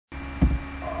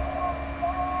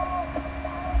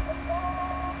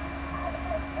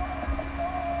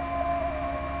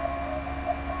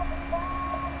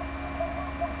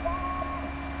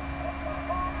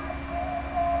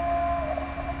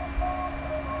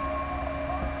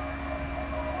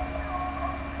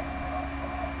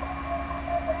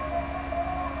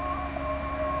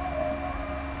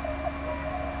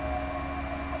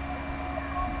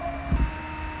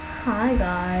Hi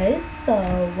guys, so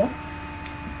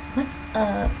what's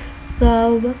up?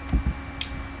 So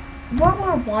what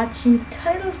we're watching, the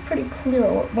title is pretty clear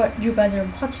what you guys are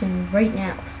watching right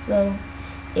now. So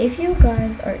if you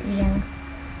guys are eating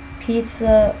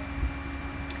pizza,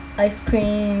 ice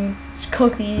cream,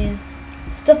 cookies,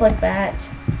 stuff like that,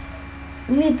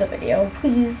 leave the video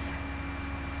please,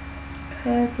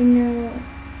 because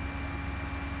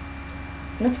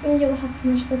nothing you'll have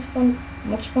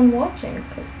much fun watching,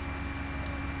 because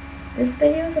this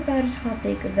video is about a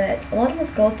topic that a lot of us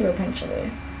go through eventually.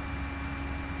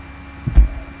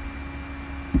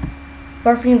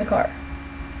 Barfing in the car.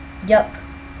 Yup.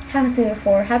 Happens to me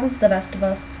before, happens to the best of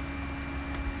us.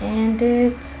 And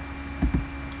it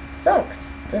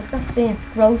sucks. It's disgusting, it's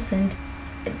gross, and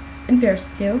it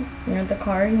embarrasses you. You're in the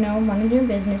car, minding your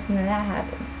business, and then that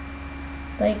happens.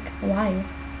 Like, why?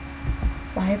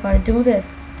 Why you gotta do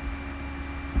this?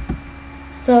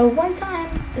 So one time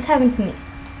this happened to me,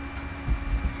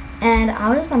 and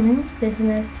I was minding my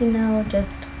business, and then I was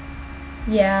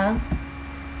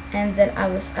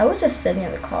just sitting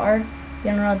in the car,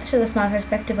 this is my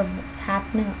perspective of what's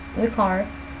happening in the car,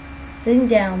 sitting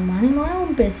down, minding my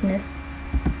own business,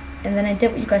 and then I did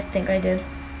what you guys think I did.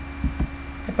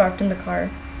 I barked in the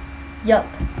car. Yup.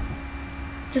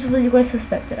 Just what you guys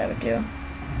suspected I would do.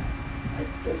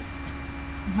 It's just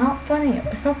not funny.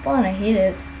 It's not fun. I hate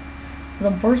it. It's the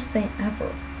worst thing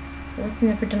ever. The worst thing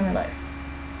I've ever done in my life.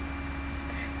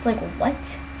 It's like, what?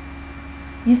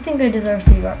 You think I deserve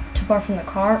to barf from the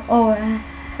car? Oh,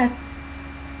 heck.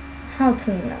 Hell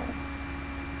to no.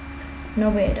 No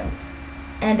way I don't.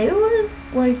 And it was,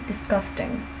 like,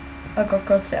 disgusting. I got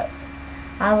grossed out.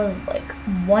 I was like,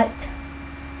 what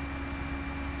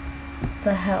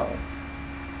the hell?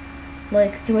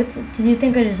 Like, do you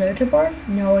think I deserve to barf?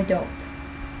 No, I don't.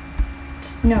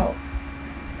 Just no.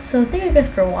 So thank you guys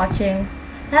for watching.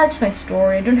 That's my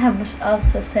story. I don't have much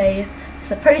else to say. It's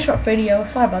a pretty short video.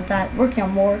 Sorry about that. Working on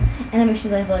more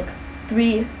animations. I have like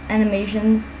 3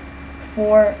 animations,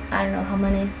 4, I don't know how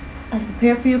many, I have to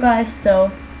prepare for you guys.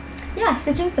 So yeah,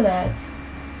 stay tuned for that.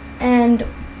 And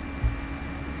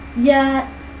yeah,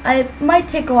 I might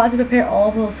take a while to prepare all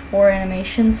of those 4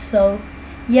 animations. So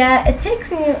yeah, it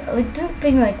takes me doesn't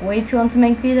take me way too long to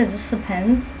make these. It just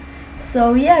depends.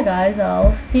 So yeah, guys,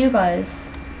 I'll see you guys.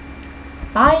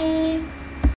 Bye.